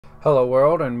Hello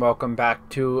world, and welcome back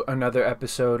to another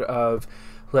episode of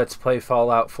Let's Play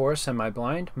Fallout 4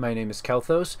 Semi-Blind. My name is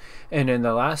Kelthos, and in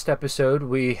the last episode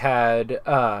we had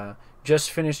just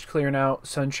finished clearing out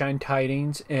Sunshine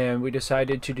Tidings, and we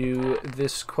decided to do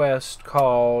this quest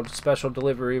called Special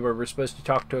Delivery, where we're supposed to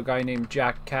talk to a guy named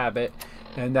Jack Cabot,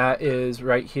 and that is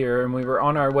right here. And we were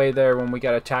on our way there when we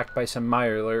got attacked by some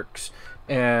Mirelurks,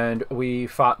 and we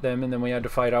fought them, and then we had to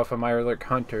fight off a Mirelurk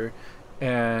hunter,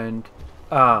 and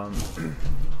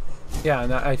yeah,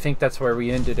 and I think that's where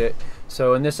we ended it.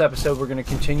 So in this episode we're going to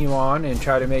continue on and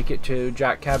try to make it to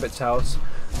Jack Cabot's house.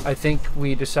 I think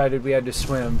we decided we had to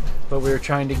swim, but we were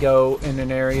trying to go in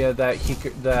an area that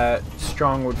that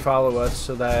Strong would follow us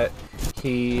so that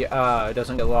he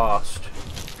doesn't get lost.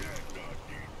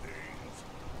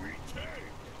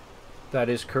 That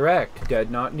is correct.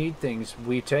 Dead not need things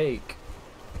we take.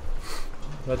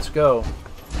 Let's go.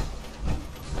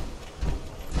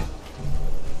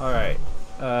 Alright,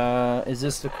 is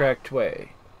this the correct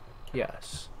way?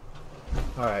 Yes.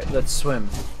 Alright, let's swim.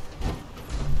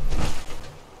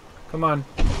 Come on.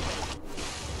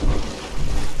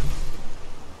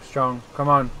 Strong, come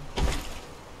on.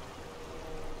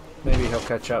 Maybe he'll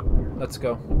catch up. Let's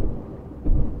go.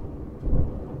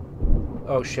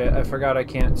 Oh shit, I forgot I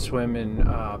can't swim in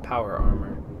power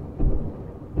armor.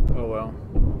 Oh well.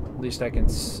 At least I can,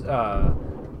 I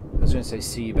was gonna say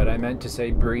see, but I meant to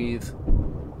say breathe.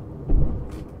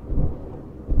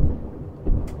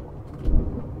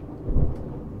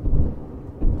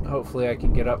 Hopefully I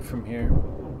can get up from here.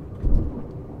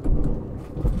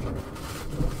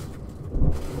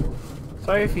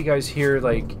 Sorry if you guys hear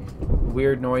like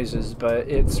weird noises, but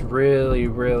it's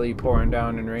really pouring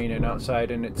down and raining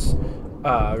outside, and it's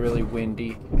really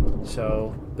windy.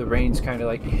 So the rain's kind of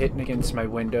like hitting against my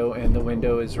window, and the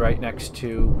window is right next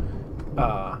to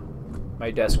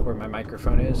my desk where my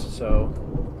microphone is. So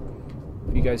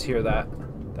if you guys hear that,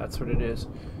 that's what it is.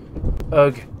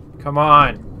 Ugh, come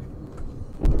on.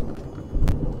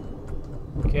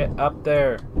 Get up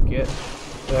there. Get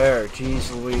there.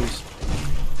 Jeez Louise.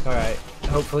 Alright.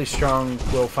 Hopefully Strong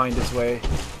will find his way.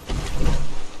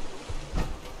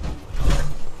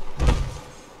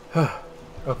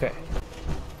 Okay.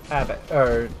 Cabot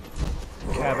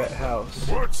House.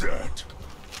 What's that?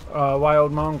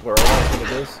 Wild Mongrel, that's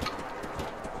what it is.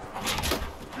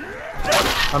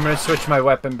 I'm gonna switch my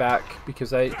weapon back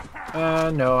because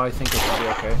no, I think it should be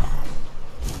okay.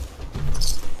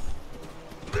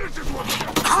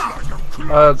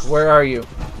 Ugh, where are you?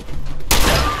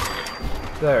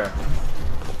 There.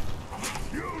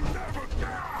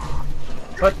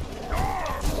 What?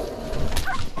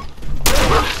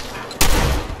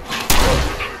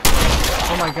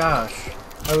 Oh my gosh.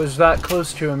 I was that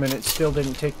close to him and it still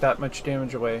didn't take that much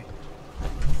damage away.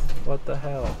 What the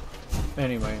hell?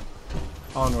 Anyway,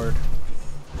 onward.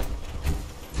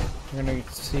 We're gonna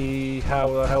see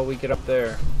how the hell we get up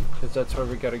there, because that's where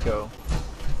we gotta go.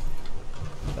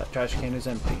 That trash can is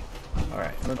empty.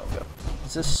 Alright, I'm gonna go.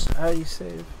 Is this how you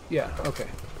save? Yeah, okay.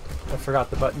 I forgot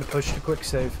the button to push to quick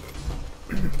save.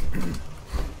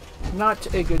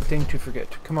 Not a good thing to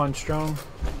forget. Come on, Strong.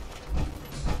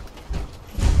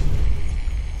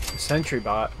 Sentry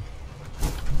bot.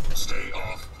 Stay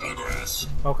off the grass.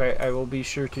 Okay, I will be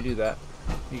sure to do that.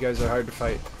 You guys are hard to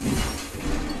fight.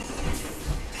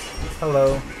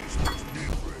 Hello.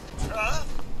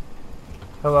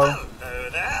 Hello. Hello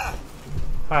there.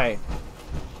 Hi.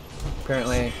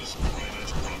 Apparently.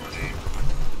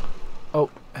 Oh,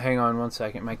 hang on one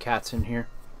second. My cat's in here.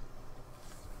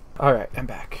 Alright, I'm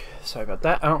back. Sorry about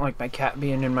that. I don't like my cat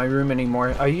being in my room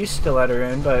anymore. I used to let her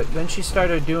in, but then she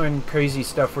started doing crazy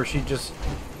stuff where she'd just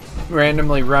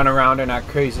randomly run around and act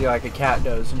crazy like a cat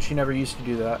does, and she never used to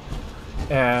do that.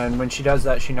 And when she does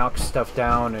that, she knocks stuff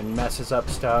down and messes up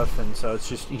stuff, and so it's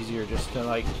just easier just to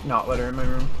like not let her in my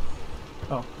room.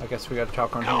 Oh, I guess we gotta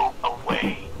talk on here. Go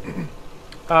away.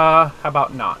 How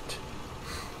about not?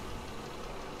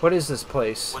 What is this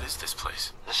place? What is this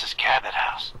place? This is Cabot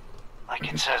House,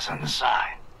 like it says on the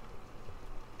sign.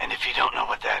 And if you don't know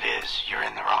what that is, you're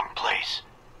in the wrong place.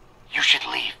 You should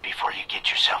leave before you get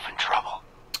yourself in trouble.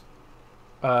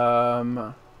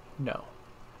 No.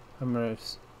 I'm gonna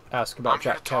ask about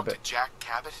Jack Cabot. Jack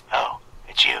Cabot? Oh,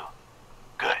 it's you.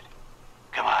 Good.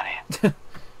 Come on in.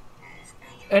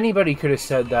 Anybody could have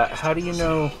said that. How do you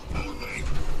know?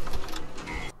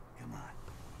 Come on.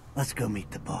 Let's go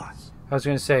meet the boss. I was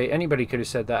gonna say, anybody could have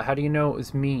said that. How do you know it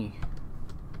was me?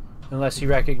 Unless you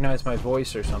recognize my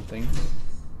voice or something.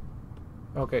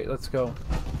 Okay, let's go.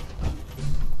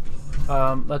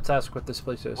 Let's ask what this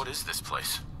place is. What is this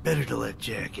place? Better to let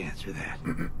Jack answer that.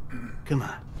 Come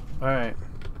on. Alright.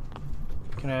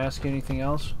 Can I ask you anything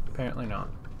else? Apparently not.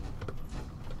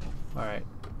 Alright.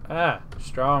 Ah,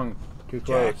 strong. Too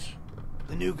Jack, close.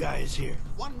 the new guy is here.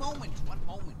 One moment.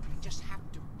 We just have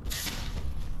to...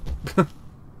 What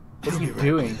are He'll you be right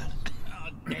doing? with us. Oh,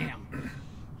 damn.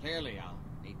 Clearly, I'll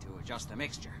need to adjust the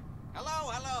mixture.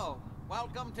 Hello.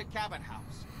 Welcome to Cabot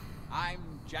House. I'm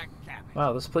Jack Cabot.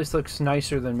 Wow, this place looks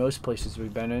nicer than most places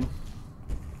we've been in.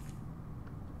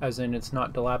 As in, it's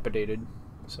not dilapidated,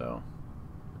 so...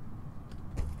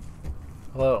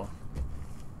 Hello.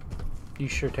 You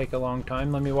sure take a long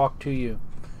time. Let me walk to you.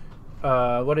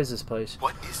 What is this place?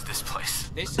 What is this place?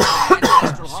 This is my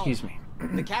ancestral home. Excuse me.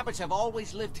 The Cabots have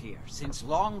always lived here, since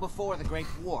long before the Great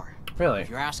War. Really? If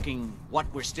you're asking what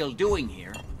we're still doing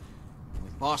here,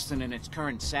 with Boston in its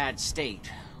current sad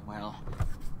state, well,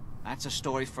 that's a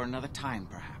story for another time,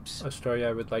 perhaps. A story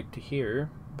I would like to hear,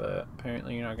 but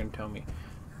apparently you're not going to tell me.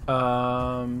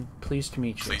 Pleased to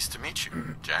meet you. Pleased to meet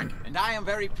you, Jack. And I am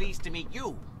very pleased to meet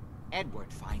you.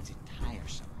 Edward finds it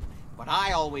tiresome, but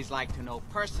I always like to know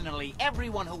personally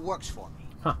everyone who works for me.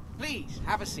 Huh. Please,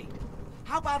 have a seat.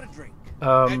 How about a drink?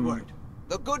 Edward,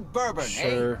 The good bourbon,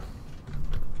 Sure. eh?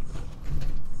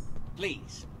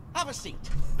 Please, have a seat.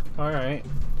 Alright.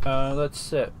 Let's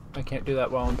sit. I can't do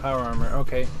that while in power armor.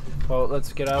 Okay. Well,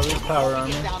 let's get out of this power Before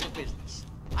we get armor. down to business,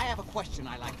 I have a question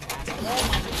I like to ask all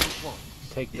my new employees.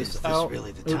 Take is this this out.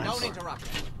 really the Oops. time Don't for it?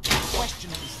 interrupt me. The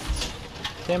question is this.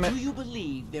 Damn Do it. you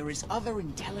believe there is other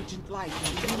intelligent life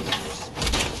in the universe?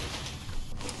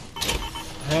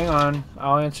 Hang on.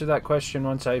 I'll answer that question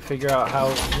once I figure out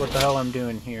what the hell I'm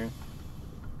doing here.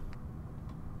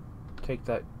 Take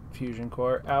that fusion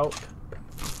core out.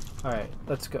 Alright,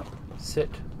 let's go. Sit.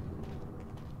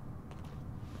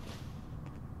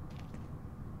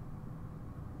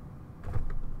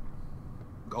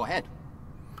 Go ahead.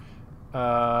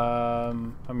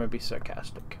 I'm gonna be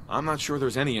sarcastic. I'm not sure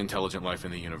there's any intelligent life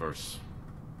in the universe.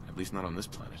 At least not on this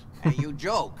planet. Hey, you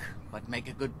joke, but make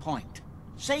a good point.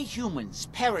 Say humans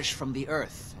perish from the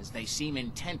Earth, as they seem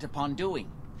intent upon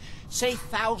doing. Say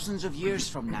thousands of years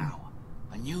from now,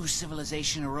 a new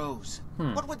civilization arose.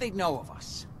 What would they know of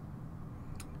us?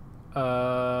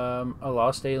 A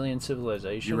lost alien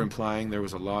civilization. You're implying there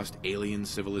was a lost alien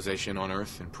civilization on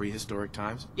Earth in prehistoric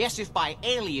times? Yes, if by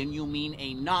alien you mean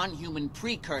a non-human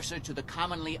precursor to the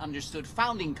commonly understood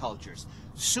founding cultures.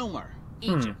 Sumer,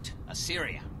 Egypt,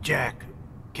 Assyria. Jack,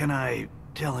 can I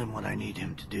tell him what I need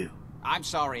him to do? I'm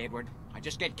sorry, Edward. I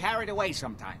just get carried away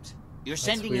sometimes. You're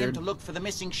sending him weird. to look for the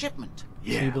missing shipment.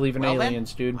 So you believe in Well then,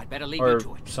 aliens, dude? I'd better leave or you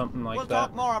to it. something like we'll that.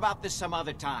 talk more about this some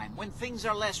other time, when things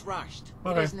are less rushed.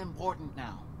 Okay. It isn't important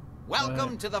now.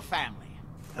 Welcome to the family.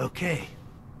 Okay.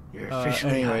 You're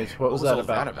officially Anyways, hired. what was all that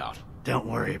about? that about? Don't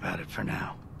worry about it for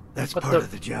now. That's What part the-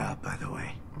 of the job, by the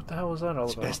way. What the hell was that all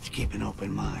It's about? best to keep an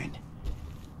open mind.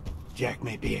 Jack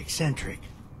may be eccentric,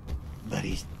 but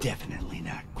he's definitely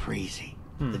not crazy.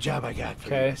 The job I got for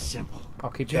you Okay. is simple.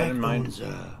 I'll keep Jack that in mind. owns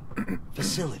a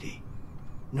facility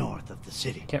north of the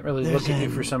city. Can't really There's look at you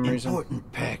an for some reason.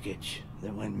 important package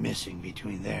that went missing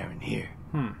between there and here.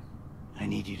 I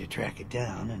need you to track it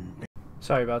down and...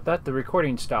 Sorry about that. The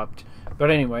recording stopped. But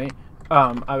anyway,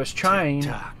 I was trying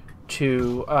Tick-tock.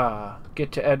 to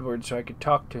get to Edward so I could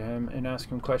talk to him and ask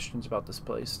him questions about this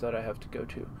place that I have to go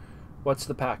to. What's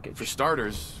the For package?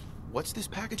 starters, what's this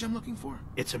package I'm looking for?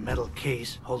 It's a metal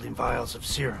case holding vials of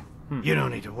serum. You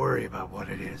don't need to worry about what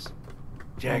it is.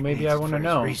 Jack maybe needs I it wanna for his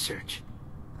know. research.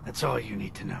 That's all you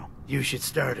need to know. You should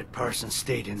start at Parsons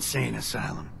State Insane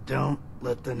Asylum. Don't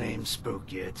let the name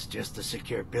spook you. It's just a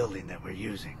secure building that we're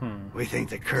using. We think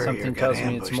the courier Something got tells me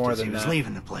it's ambushed more as he than was that.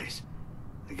 leaving the place.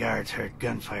 The guards heard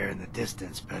gunfire in the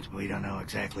distance, but we don't know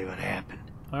exactly what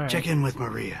happened. All right. Check in with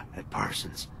Maria at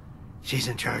Parsons. She's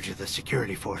in charge of the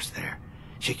security force there.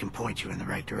 She can point you in the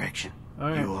right direction. All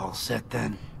right. You all set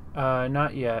then?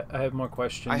 Not yet. I have more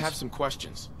questions. I have some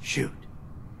questions. Shoot.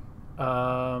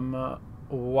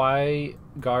 Why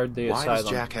guard the Why asylum? does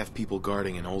Jack have people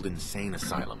guarding an old insane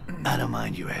asylum? I don't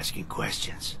mind you asking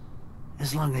questions.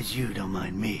 As long as you don't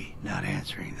mind me not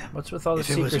answering them. What's with all the If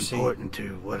it was secrecy? important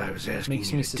to what I was asking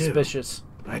Makes you me to do, suspicious.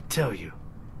 I'd tell you.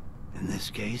 In this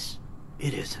case,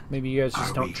 it isn't. Maybe you guys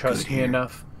just Are don't we trust good me here?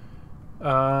 enough.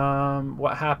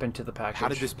 What happened to the package? How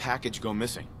did this package go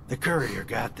missing? The courier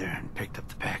got there and picked up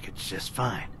the package just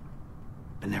fine,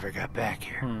 but never got back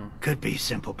here. Could be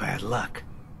simple bad luck,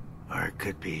 or it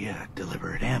could be a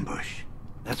deliberate ambush.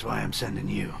 That's why I'm sending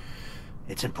you.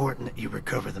 It's important that you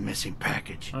recover the missing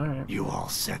package. All right. You all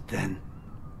set then?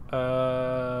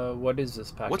 What is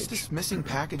this package? What's this missing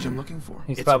package I'm looking for?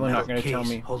 He's It's probably a not metal going to tell case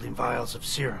me. holding vials of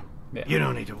serum. Yeah. You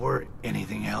don't need to worry.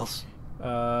 Anything else?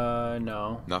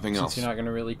 No. Nothing Since else. you're not going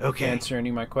to really Okay. answer any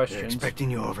of my They're questions. expecting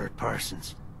you over at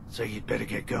Parsons, so you'd better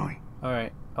get going.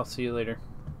 Alright, I'll see you later.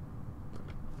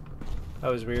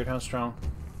 That was weird, how strong?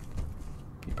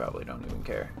 You probably don't even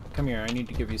care. Come here, I need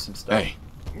to give you some stuff. Hey.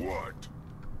 What?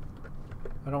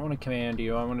 I don't want to command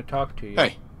you, I want to talk to you.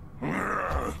 Hey.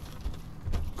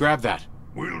 Grab that.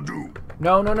 Will do.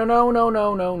 No. Now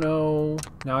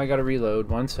I gotta reload,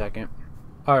 1 second.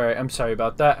 Alright, I'm sorry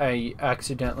about that. I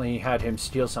accidentally had him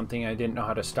steal something. I didn't know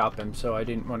how to stop him, so I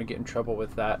didn't want to get in trouble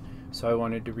with that. So I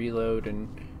wanted to reload and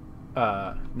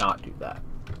not do that.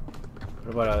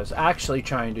 But what I was actually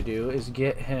trying to do is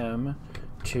get him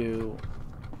to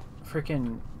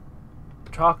freaking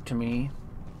talk to me.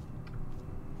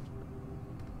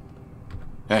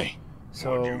 Hey. What do you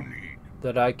So need?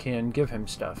 that I can give him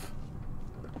stuff.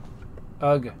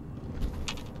 Ugh.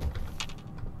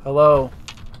 Hello.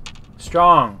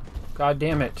 Strong. God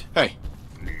damn it. Hey.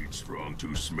 Need Strong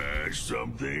to smash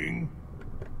something?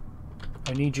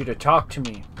 I need you to talk to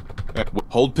me.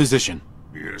 Hold position.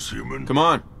 Yes, human. Come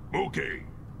on. Okay.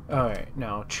 Alright,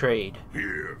 now trade.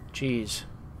 Here. Jeez.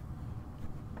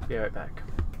 Be right back.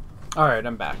 Alright,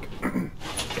 I'm back.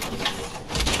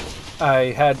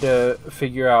 I had to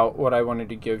figure out what I wanted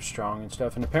to give Strong and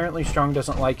stuff, and apparently Strong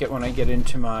doesn't like it when I get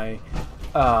into my,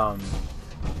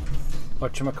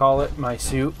 whatchamacallit, my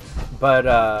suit,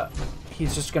 but,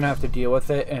 he's just gonna have to deal with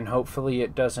it, and hopefully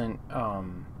it doesn't,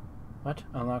 what?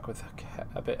 Unlock with a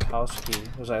Cabot House key.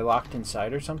 Was I locked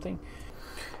inside or something?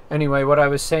 Anyway, what I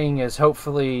was saying is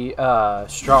hopefully,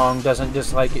 Strong doesn't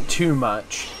dislike it too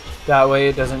much. That way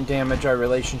it doesn't damage our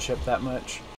relationship that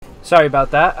much. Sorry about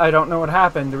that. I don't know what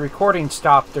happened. The recording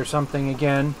stopped or something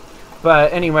again.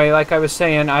 But anyway, like I was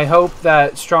saying, I hope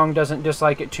that Strong doesn't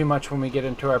dislike it too much when we get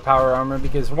into our power armor.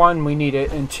 Because one, we need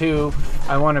it. And two,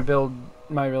 I want to build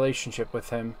my relationship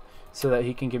with him. So that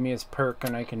he can give me his perk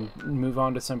and I can move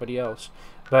on to somebody else.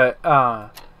 But,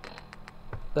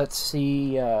 let's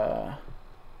see where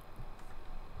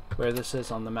this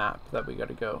is on the map that we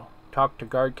gotta go. Talk to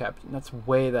guard captain. That's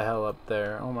way the hell up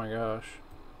there. Oh my gosh.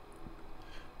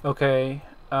 Okay,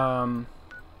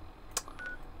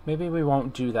 maybe we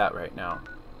won't do that right now.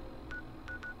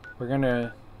 We're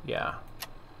gonna, yeah.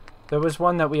 There was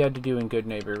one that we had to do in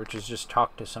Goodneighbor, which is just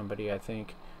talk to somebody, I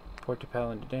think. Port to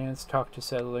Pal and to dance, talk to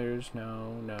settlers,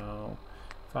 no.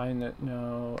 Find that,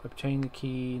 no. Obtain the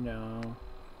key, no.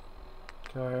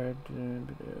 Guard,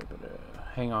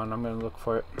 hang on, I'm gonna look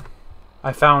for it.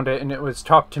 I found it, and it was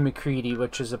talk to McCready,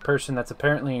 which is a person that's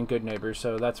apparently in Goodneighbor,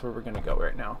 so that's where we're going to go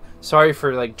right now. Sorry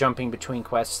for, like, jumping between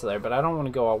quests there, but I don't want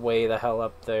to go all way the hell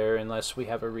up there unless we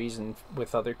have a reason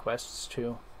with other quests,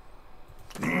 too.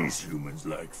 These humans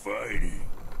like fighting.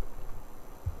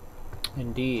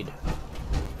 Indeed.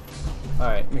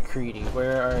 Alright, McCready,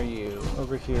 where are you?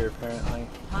 Over here, apparently.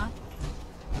 Huh?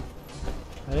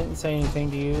 I didn't say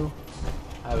anything to you.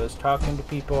 I was talking to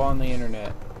people on the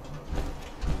internet.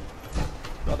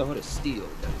 Brotherhood of Steel,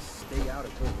 gotta stay out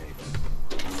of Goodneighbor.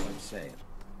 That's what I'm saying.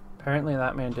 Apparently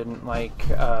that man didn't like,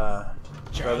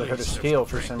 Brotherhood of Steel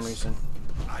for some reason.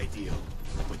 I deal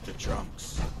with the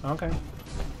drunks. Okay.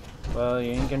 Well,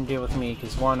 you ain't gonna deal with me,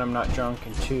 because one, I'm not drunk,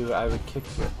 and two, I would kick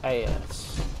your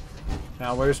ass.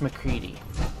 Now, where's McCready?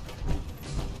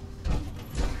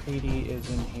 McCready is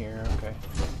in here, okay.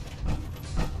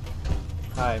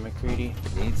 Hi, McCready.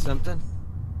 Need something?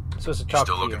 Supposed to You talk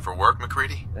still to looking you. for work,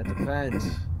 McCready? That depends.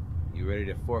 You ready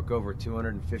to fork over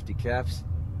 250 caps?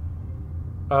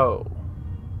 Oh.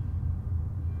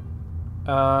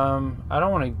 I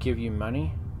don't want to give you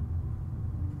money.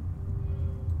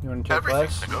 You want to take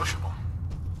Everything's less? negotiable.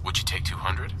 Would you take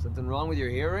 200? Something wrong with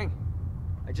your hearing?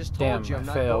 I just told Damn, you I I'm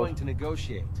not failed. going to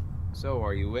negotiate. So,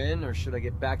 are you in, or should I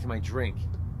get back to my drink?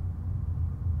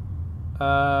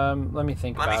 Let me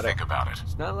think Let about me think it. about it.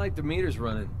 It's not like the meter's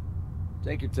running.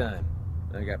 Take your time.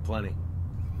 I got plenty.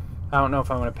 I don't know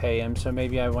if I'm going to pay him, so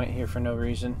maybe I went here for no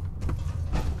reason.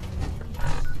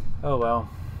 Oh well.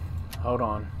 Hold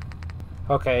on.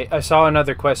 Okay, I saw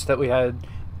another quest that we had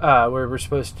where we're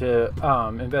supposed to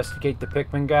investigate the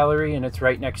Pickman Gallery, and it's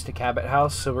right next to Cabot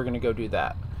House, so we're going to go do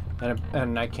that.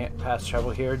 And I can't pass travel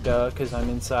here, duh, because I'm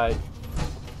inside.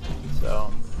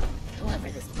 So,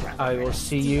 I will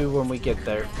see you when we get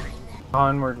there.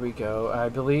 Onward we go. I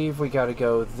believe we got to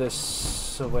go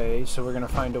this way, so we're going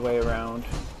to find a way around,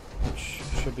 which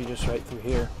should be just right through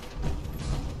here.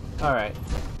 Alright.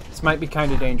 This might be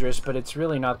kind of dangerous, but it's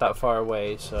really not that far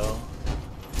away, so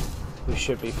we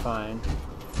should be fine.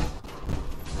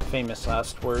 Famous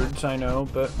last words, I know,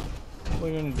 but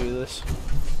we're going to do this.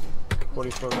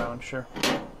 44 round, sure.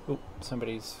 Oop,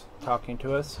 somebody's talking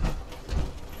to us.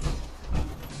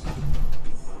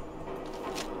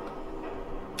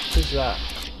 was that?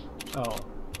 Oh.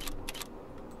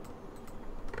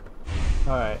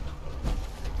 Alright.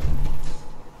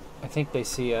 I think they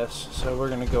see us, so we're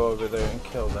gonna go over there and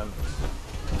kill them.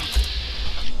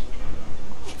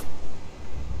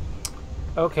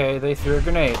 Okay, they threw a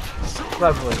grenade.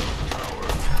 Lovely.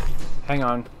 Hang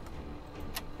on.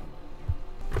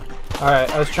 Alright,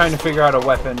 I was trying to figure out a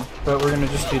weapon, but we're gonna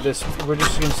just do this. We're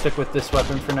just gonna stick with this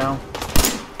weapon for now.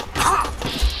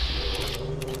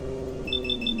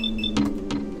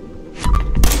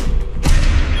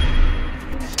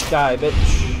 Die,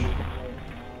 bitch.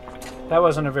 That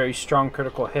wasn't a very strong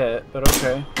critical hit, but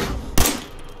okay.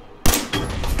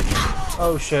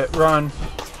 Oh shit, run.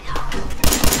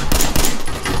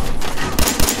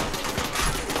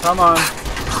 Come on.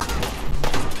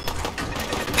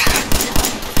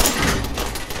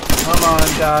 Come on,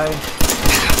 die.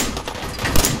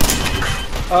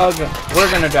 Ugh, we're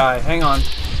gonna die. Hang on.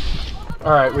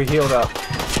 Alright, we healed up.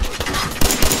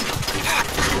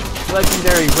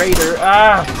 Legendary Raider.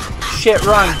 Ah! Shit,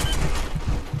 run!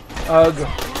 Ugh.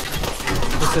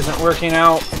 This isn't working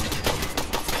out.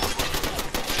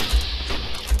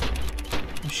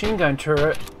 Machine gun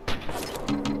turret.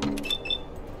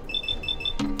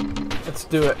 Let's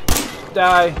do it.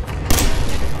 Die. I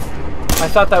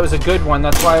thought that was a good one.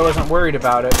 That's why I wasn't worried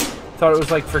about it. Thought it was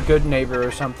like for Goodneighbor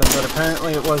or something, but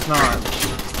apparently it was not.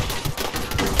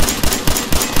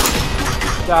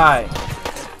 Die.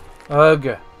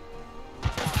 Ugh.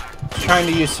 Trying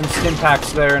to use some stim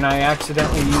packs there, and I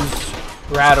accidentally used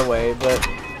Radaway, but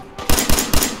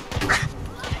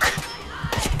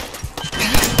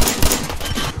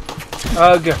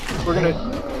ugh, we're gonna,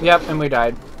 yep, and we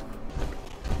died.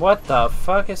 What the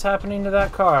fuck is happening to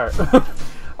that car?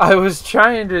 I was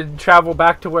trying to travel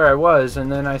back to where I was,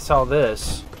 and then I saw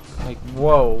this. Like,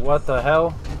 whoa, what the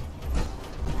hell?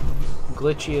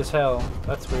 Glitchy as hell.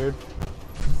 That's weird.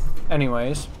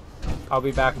 Anyways, I'll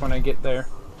be back when I get there.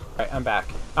 Alright, I'm back.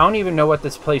 I don't even know what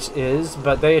this place is,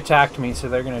 but they attacked me, so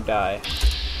they're gonna die.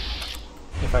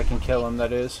 If I can kill them,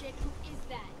 that is.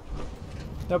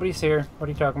 Nobody's here. What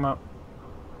are you talking about?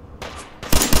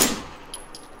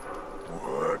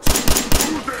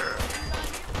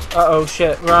 Uh-oh,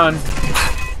 shit. Run.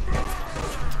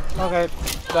 Okay,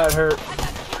 that hurt.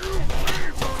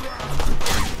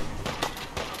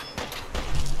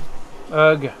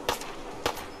 Ugh.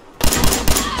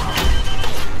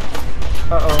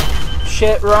 Uh-oh.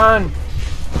 Shit, run!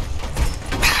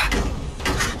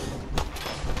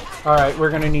 Alright,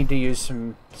 we're gonna need to use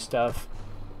some stuff.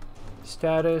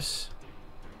 Status.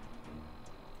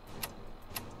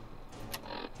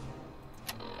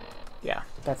 Yeah,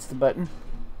 that's the button.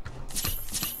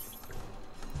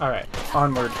 Alright,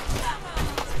 onward.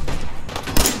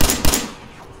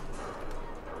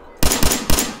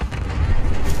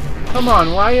 Come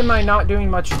on, why am I not doing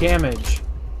much damage?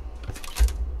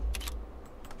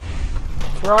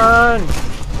 Run!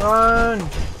 Run!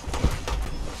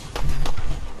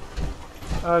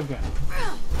 Okay.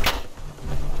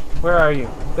 Where are you?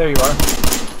 There you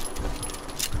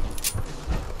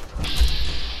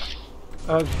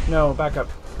are. No, back up.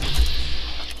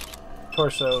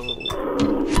 Torso.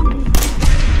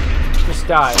 Just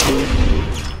die.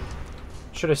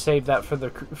 Should have saved that for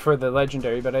the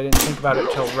legendary, but I didn't think about it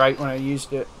till right when I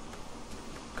used it.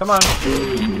 Come on.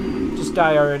 Just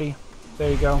die already. There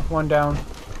you go. One down.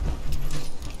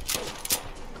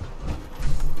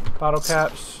 Bottle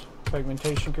caps.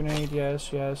 Fragmentation grenade.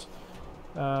 Yes, yes.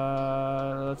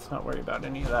 Let's not worry about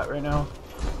any of that right now.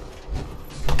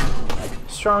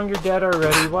 Strong, you're dead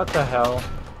already. What the hell?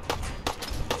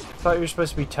 Thought you were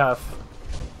supposed to be tough.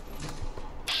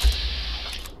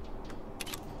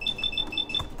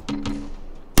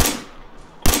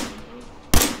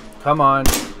 Come on.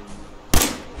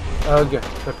 Ugh.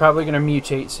 They're probably gonna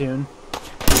mutate soon.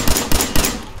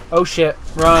 Oh shit.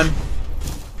 Run.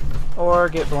 Or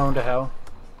get blown to hell.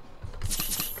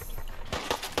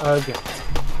 Ugh.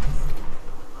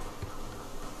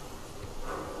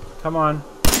 Come on.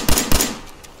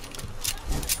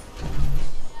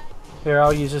 Here,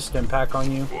 I'll use a stim pack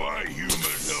on you. Why human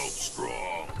help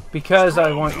strong? Because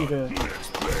I want you to...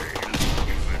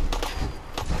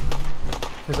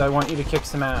 Because I want you to kick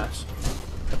some ass.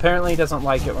 Apparently he doesn't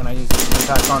like it when I use a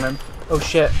stim pack on him. Oh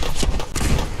shit.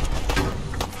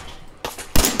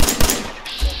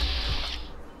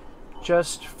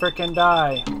 Just frickin'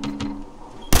 die.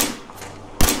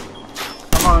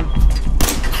 Come on.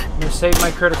 I'm gonna save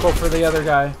my critical for the other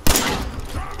guy.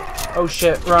 Oh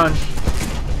shit, run.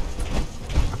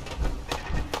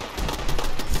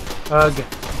 Ugh.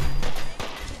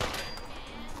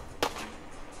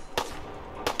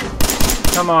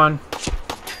 Come on.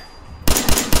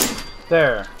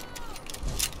 There.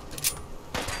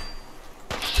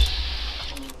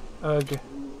 Ugh.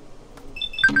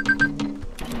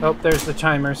 Oh, there's the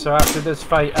timer, so after this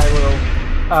fight I will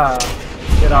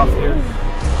get off here.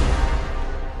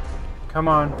 Come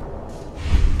on.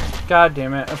 God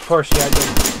damn it. Of course you had to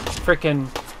frickin'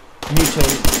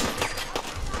 mutate.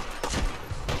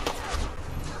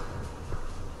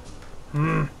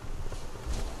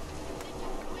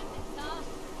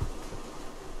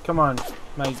 Come on.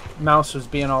 My mouse was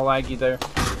being all laggy there.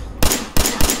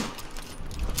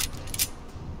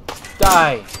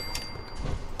 Die!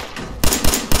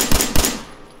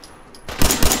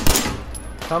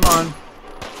 Come on.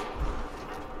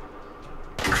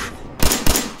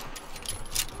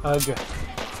 Ugh.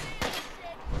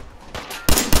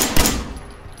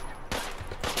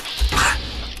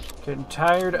 Getting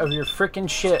tired of your frickin'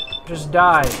 shit. Just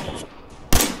die.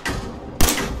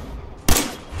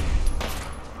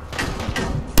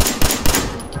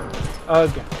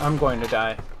 Ugh, I'm going to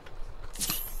die.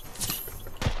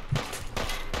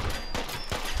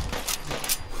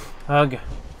 Ugh.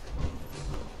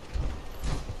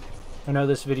 I know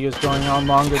this video is going on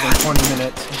longer than 20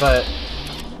 minutes, but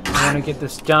I want to get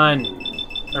this done.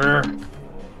 Urgh.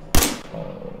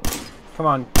 Come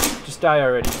on, just die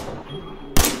already.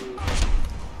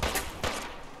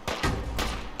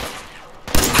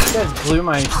 These guys blew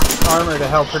my armor to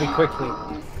hell pretty quickly.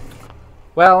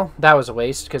 Well, that was a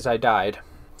waste because I died.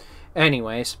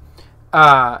 Anyways,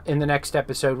 in the next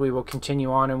episode we will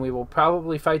continue on and we will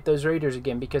probably fight those raiders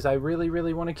again because I really,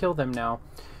 really want to kill them now.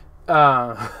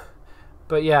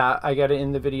 But yeah, I gotta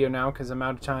end the video now because I'm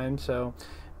out of time. So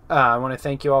I want to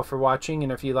thank you all for watching,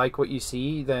 and if you like what you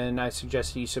see, then I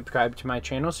suggest you subscribe to my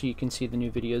channel so you can see the new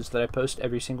videos that I post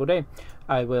every single day.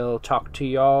 I will talk to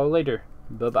y'all later.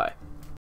 Bye-bye.